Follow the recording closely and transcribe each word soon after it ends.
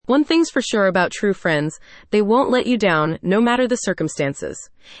One thing's for sure about true friends, they won't let you down, no matter the circumstances.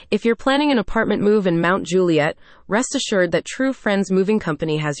 If you're planning an apartment move in Mount Juliet, rest assured that True Friends Moving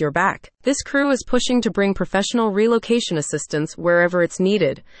Company has your back. This crew is pushing to bring professional relocation assistance wherever it's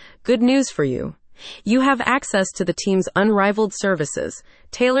needed. Good news for you. You have access to the team's unrivaled services,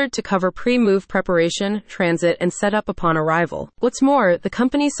 tailored to cover pre-move preparation, transit, and setup upon arrival. What's more, the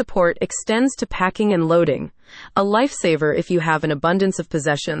company's support extends to packing and loading. A lifesaver if you have an abundance of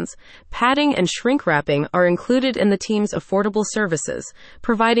possessions. Padding and shrink wrapping are included in the team's affordable services,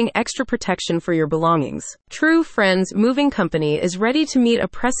 providing extra protection for your belongings. True Friends Moving Company is ready to meet a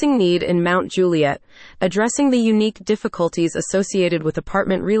pressing need in Mount Juliet, addressing the unique difficulties associated with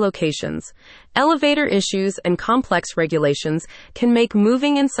apartment relocations. Elevator issues and complex regulations can make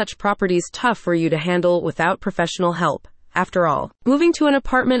moving in such properties tough for you to handle without professional help. After all, moving to an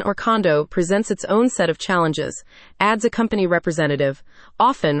apartment or condo presents its own set of challenges, adds a company representative.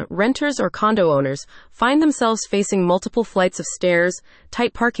 Often, renters or condo owners find themselves facing multiple flights of stairs,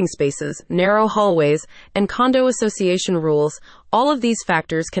 tight parking spaces, narrow hallways, and condo association rules. All of these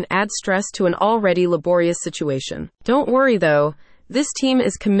factors can add stress to an already laborious situation. Don't worry though, this team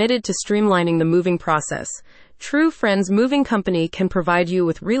is committed to streamlining the moving process. True Friends Moving Company can provide you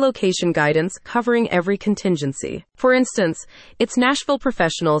with relocation guidance covering every contingency. For instance, its Nashville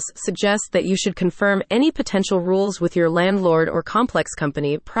professionals suggest that you should confirm any potential rules with your landlord or complex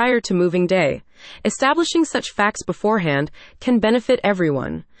company prior to moving day. Establishing such facts beforehand can benefit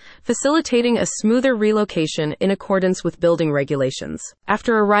everyone, facilitating a smoother relocation in accordance with building regulations.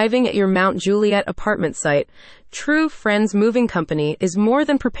 After arriving at your Mount Juliet apartment site, True Friends Moving Company is more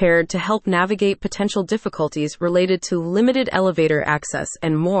than prepared to help navigate potential difficulties related to limited elevator access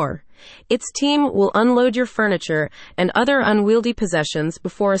and more. Its team will unload your furniture and other unwieldy possessions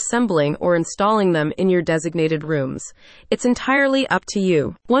before assembling or installing them in your designated rooms. It's entirely up to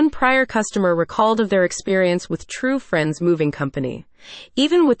you. One prior customer recalled of their experience with True Friends Moving Company.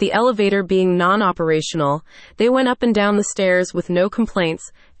 Even with the elevator being non-operational, they went up and down the stairs with no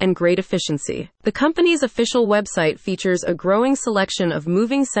complaints and great efficiency. The company's official website features a growing selection of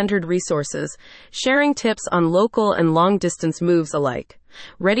moving-centered resources, sharing tips on local and long-distance moves alike.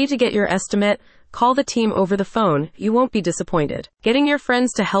 Ready to get your estimate? Call the team over the phone. You won't be disappointed. Getting your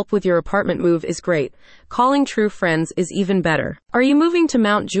friends to help with your apartment move is great. Calling True Friends is even better. Are you moving to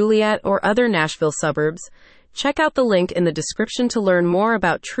Mount Juliet or other Nashville suburbs? Check out the link in the description to learn more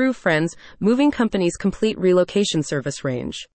about True Friends Moving Company's complete relocation service range.